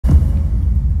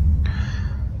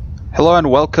Hello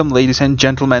and welcome, ladies and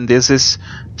gentlemen. This is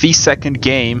the second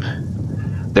game,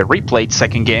 the replayed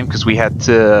second game, because we had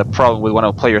a problem with one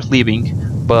of the players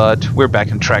leaving, but we're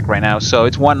back on track right now. So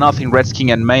it's 1-0 Redskin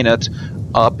and Minot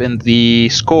up in the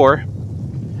score.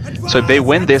 So if they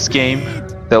win this game,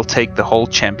 they'll take the whole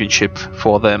championship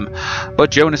for them.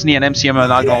 But Jonasnee and M.C.M are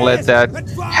not going to let that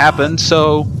happen.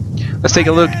 So let's take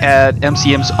a look at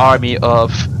M.C.M's army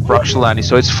of Roxolani.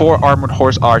 So it's 4 armored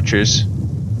horse archers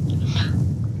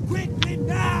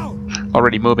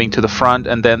already moving to the front,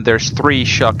 and then there's 3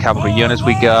 shock cavalry units.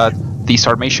 We got the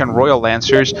Sarmatian Royal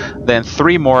Lancers, then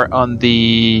 3 more on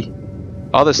the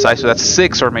other side, so that's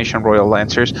 6 Sarmatian Royal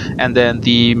Lancers, and then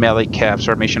the melee cap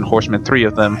Sarmatian Horsemen, 3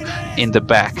 of them in the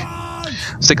back.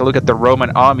 Let's take a look at the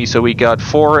Roman army. So we got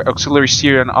 4 auxiliary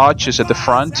Syrian archers at the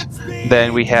front,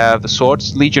 then we have the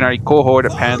swords legionary cohort,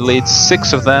 apparently it's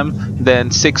 6 of them, then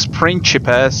 6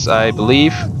 principes, I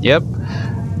believe, yep,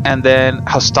 and then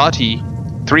hastati,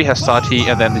 3 hastati,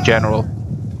 and then the general.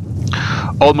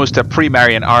 Almost a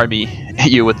pre-Marian army,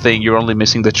 you would think. You're only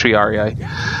missing the triarii.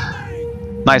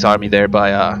 Nice army there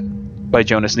by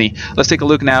Jonasnee. Let's take a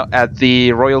look now at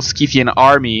the Royal Scythian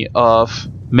army of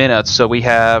Minot. So we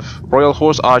have Royal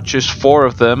Horse Archers, 4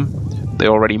 of them.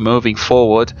 They're already moving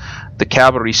forward. The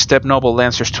cavalry, Step Noble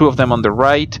Lancers, 2 of them on the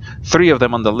right, 3 of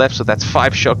them on the left, so that's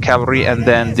 5 shock cavalry, and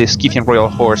then the Scythian Royal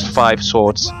Horse, 5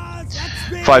 swords.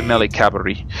 5 melee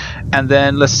cavalry. And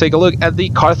then let's take a look at the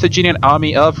Carthaginian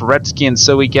army of Redskins.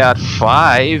 So we got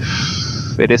 5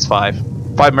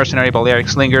 mercenary Balearic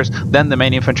slingers, then the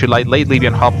main infantry light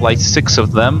Libyan hoplites, 6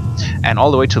 of them, and all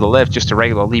the way to the left just a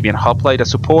regular Libyan hoplite as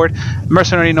support.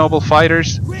 Mercenary noble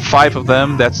fighters, 5 of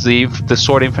them, that's the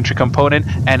sword infantry component,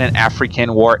 and an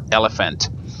African war elephant.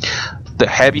 The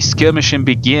heavy skirmishing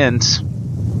begins.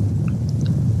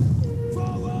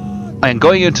 And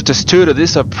going into Testudo, this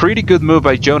is a pretty good move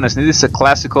by Jonas. This is a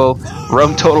classical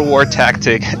Rome Total War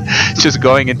tactic, just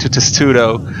going into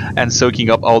Testudo and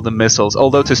soaking up all the missiles.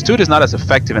 Although Testudo is not as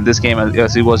effective in this game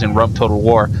as it was in Rome Total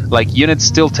War. Like, units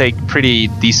still take pretty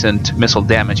decent missile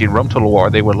damage. In Rome Total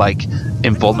War, they were like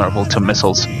invulnerable to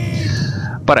missiles.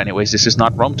 But anyways, this is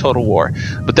not Rome Total War.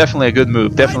 But definitely a good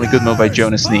move. Definitely a good move by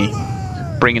Jonasnee,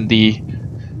 bringing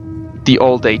the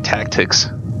all-day tactics.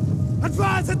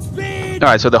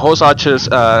 Alright, so the horse archers,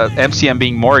 M.C.M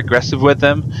being more aggressive with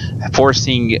them,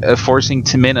 forcing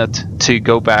Minot to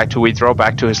withdraw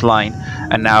back to his line,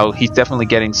 and now he's definitely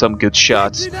getting some good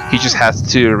shots. He just has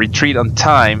to retreat on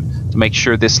time to make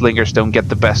sure the slingers don't get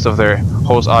the best of their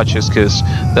horse archers, because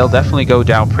they'll definitely go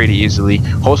down pretty easily.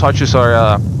 Horse archers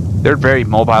are they're very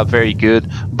mobile, very good,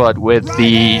 but with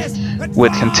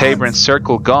Cantabrian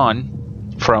Circle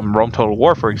gone from Rome Total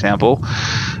War, for example,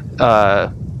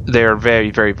 they're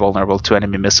very, very vulnerable to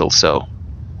enemy missiles, so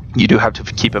you do have to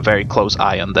keep a very close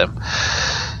eye on them.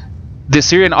 The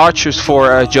Syrian archers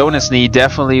for Jonasnee,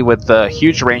 definitely with the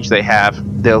huge range they have,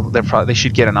 they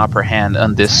should get an upper hand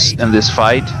on this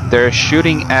fight. They're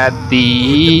shooting at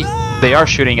the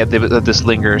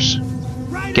slingers,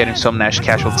 getting some Nash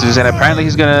casualties, and apparently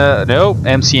he's gonna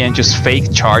M.C.M just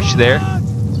fake charge there,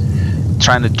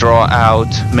 trying to draw out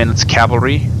Minot's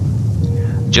cavalry.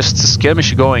 Just a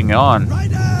skirmish going on.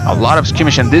 A lot of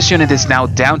skirmish, and this unit is now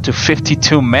down to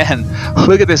 52 men.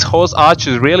 Look at this horse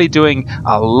archers really doing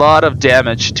a lot of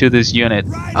damage to this unit.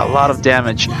 A lot of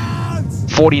damage.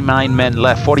 49 men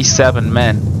left, 47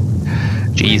 men.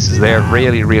 Jesus, they're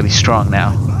really, really strong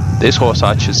now. This horse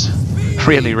archers,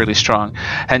 really, really strong.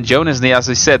 And Jonasnee, as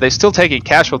I said, they're still taking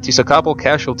casualties, a couple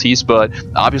casualties, but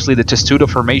obviously the Testudo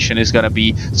formation is going to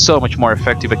be so much more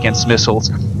effective against missiles.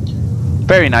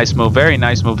 Very nice move, very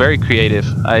nice move, very creative.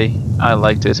 I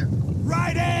liked it.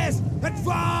 Riders,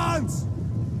 advance!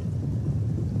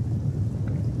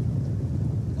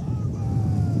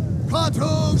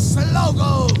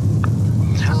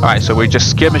 Alright, so we're just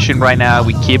skirmishing right now.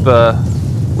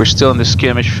 We're still in the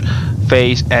skirmish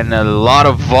phase, and a lot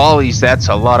of volleys. That's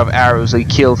a lot of arrows. They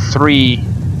killed 3,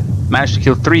 managed to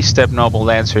kill 3 Step Noble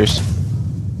Lancers.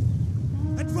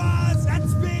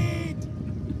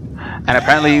 And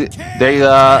apparently they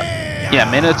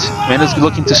Minot's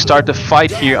looking to start the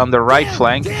fight here on the right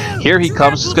flank. Here he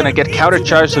comes. He's gonna get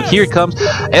countercharged. So here he comes.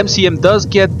 M.C.M does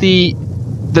get the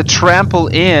trample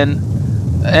in,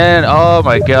 and oh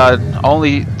my god,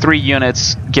 only 3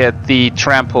 units get the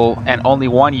trample, and only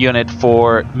 1 unit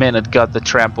for Minot got the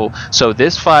trample. So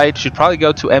this fight should probably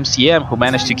go to M.C.M, who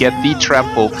managed to get the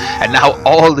trample, and now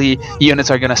all the units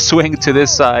are gonna swing to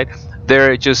this side.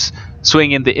 They're just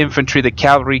swing in the infantry, the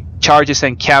cavalry charges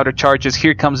and counter charges.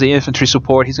 Here comes the infantry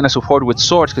support. He's going to support with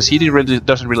swords because he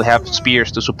doesn't really have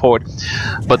spears to support.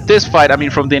 But this fight, I mean,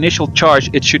 from the initial charge,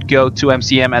 it should go to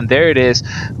MCM, and there it is.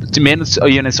 The Minot's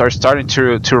units are starting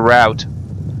to rout,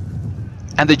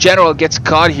 and the general gets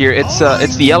caught here. It's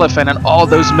the elephant and all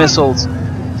those missiles,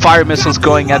 fire missiles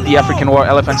going at the African war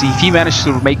elephants. If he managed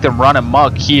to make them run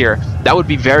amok here, that would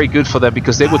be very good for them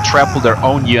because they would trample their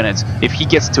own units. If he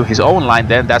gets to his own line,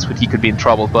 then that's when he could be in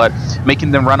trouble. But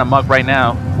making them run amok right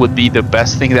now would be the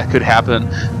best thing that could happen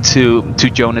to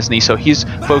Jonasnee. So he's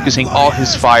focusing all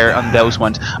his fire on those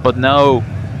ones. But no,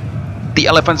 the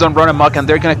elephants don't run amok, and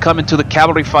they're going to come into the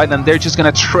cavalry fight, and they're just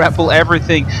going to trample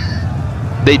everything.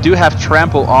 They do have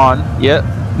trample on.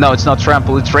 Yeah. No, it's not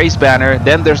trample, it's raise banner.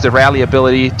 Then there's the rally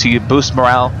ability to boost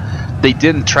morale. They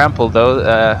didn't trample though,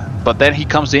 but then here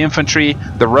comes the infantry,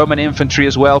 the Roman infantry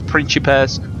as well,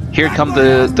 Principes. Here come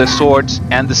the swords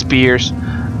and the spears,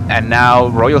 and now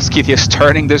Royal Scythia is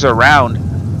turning this around.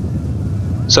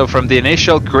 So from the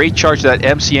initial great charge that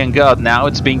M.C.M got, now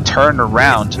it's being turned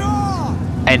around,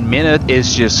 and Minot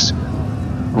is just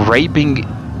raping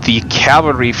the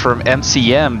cavalry from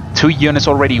M.C.M. 2 units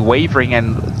already wavering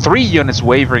and 3 units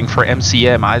wavering for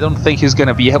M.C.M. I don't think he's going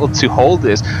to be able to hold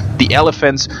this. The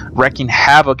elephants wreaking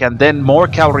havoc, and then more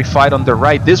cavalry fight on the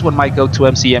right. This one might go to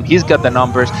M.C.M. He's got the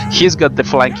numbers, he's got the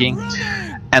flanking,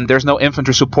 and there's no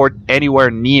infantry support anywhere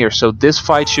near. So this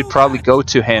fight should probably go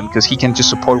to him because he can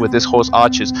just support with this horse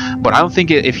archers. But I don't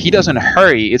think if he doesn't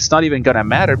hurry, it's not even going to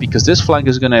matter because this flank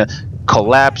is going to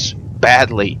collapse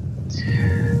badly.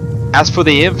 As for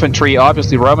the infantry,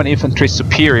 obviously Roman infantry is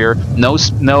superior. No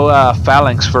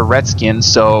phalanx for Redskin,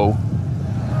 so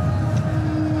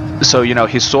you know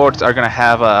his swords are gonna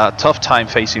have a tough time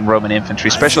facing Roman infantry,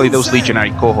 especially those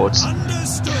legionary cohorts.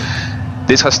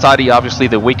 This hastati, obviously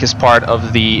the weakest part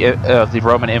of the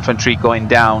Roman infantry, going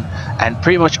down, and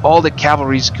pretty much all the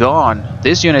cavalry's gone.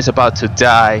 This unit is about to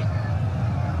die.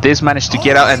 This managed to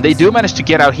get out, and they do manage to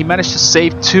get out. He managed to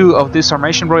save 2 of these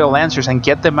Sarmatian Royal Lancers and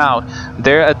get them out.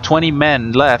 They're at 20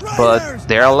 men left, but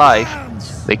they're alive.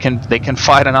 They can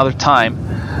fight another time.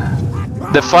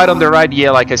 The fight on the right,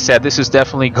 yeah, like I said, this is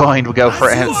definitely going to go for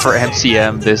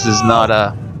MCM. This is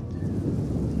not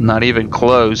even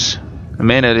close.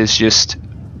 Minot is just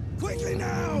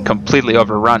completely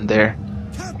overrun there.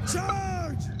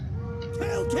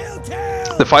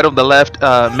 The fight on the left,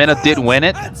 Minot did win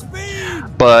it.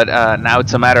 But now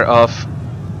it's a matter of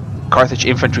Carthage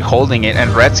infantry holding it,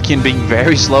 and Redskin being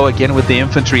very slow again with the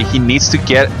infantry. He needs to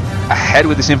get ahead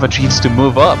with his infantry, he needs to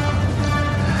move up.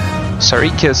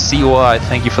 Sarika CY,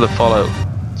 thank you for the follow.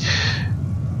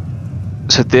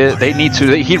 So they need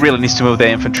to, he really needs to move the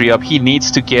infantry up. He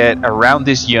needs to get around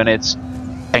these units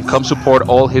and come support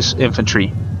all his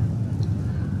infantry.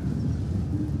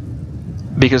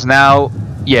 Because now,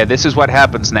 yeah, this is what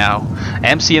happens now.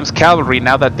 MCM's cavalry,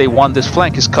 now that they won this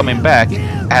flank, is coming back,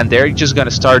 and they're just going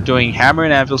to start doing hammer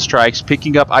and anvil strikes,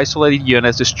 picking up isolated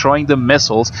units, destroying the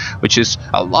missiles, which is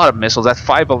a lot of missiles. That's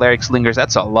 5 Balearic Slingers.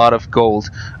 That's a lot of gold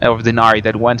of denarii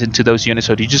that went into those units,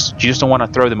 so you just don't want to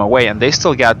throw them away, and they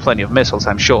still got plenty of missiles,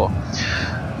 I'm sure.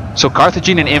 So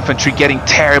Carthaginian infantry getting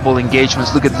terrible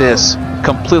engagements. Look at this.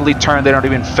 Completely turned. They're not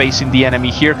even facing the enemy.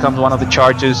 Here comes one of the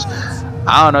charges.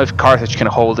 I don't know if Carthage can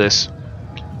hold this.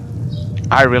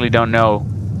 I really don't know.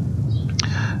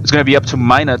 It's going to be up to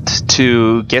Minot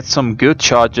to get some good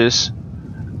charges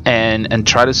and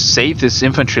try to save this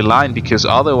infantry line, because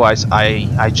otherwise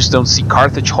I just don't see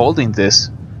Carthage holding this.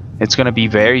 It's going to be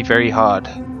very, very hard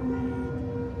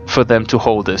for them to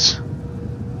hold this.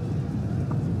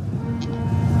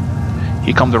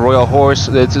 Here come the Royal Horse.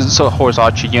 It's a horse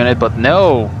archer unit, but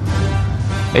no!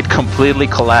 It completely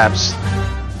collapsed.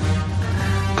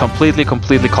 Completely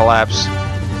collapsed.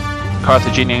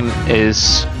 Carthaginian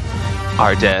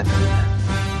are dead.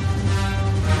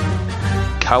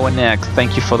 Kawanek,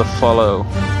 thank you for the follow.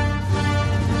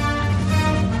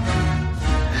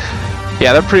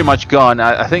 Yeah, they're pretty much gone.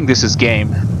 I think this is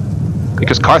game,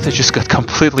 because Carthage just got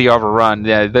completely overrun.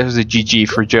 Yeah, there's a GG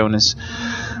for Jonas.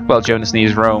 Well,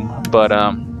 Jonasnee's Rome, but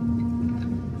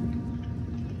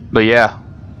yeah,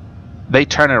 they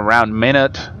turn it around.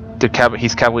 Minot,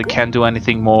 his cavalry can't do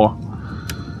anything more.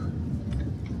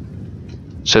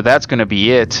 So that's gonna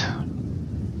be it.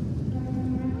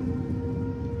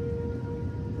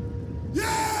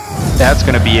 That's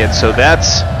gonna be it. So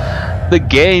that's the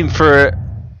game for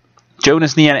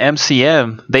Jonasnee and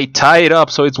MCM. They tie it up,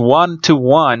 so it's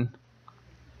 1-1.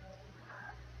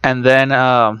 And then,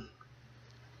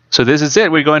 so this is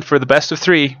it. We're going for the best of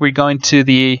 3. We're going to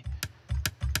the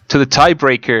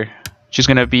tiebreaker, which is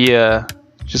gonna be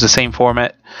just the same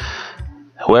format.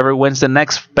 Whoever wins the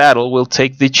next battle will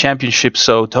take the championship,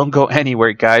 so don't go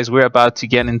anywhere, guys. We're about to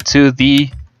get into the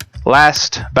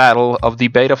last battle of the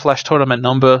Beta Flash Tournament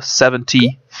number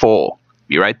 74.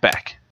 Be right back.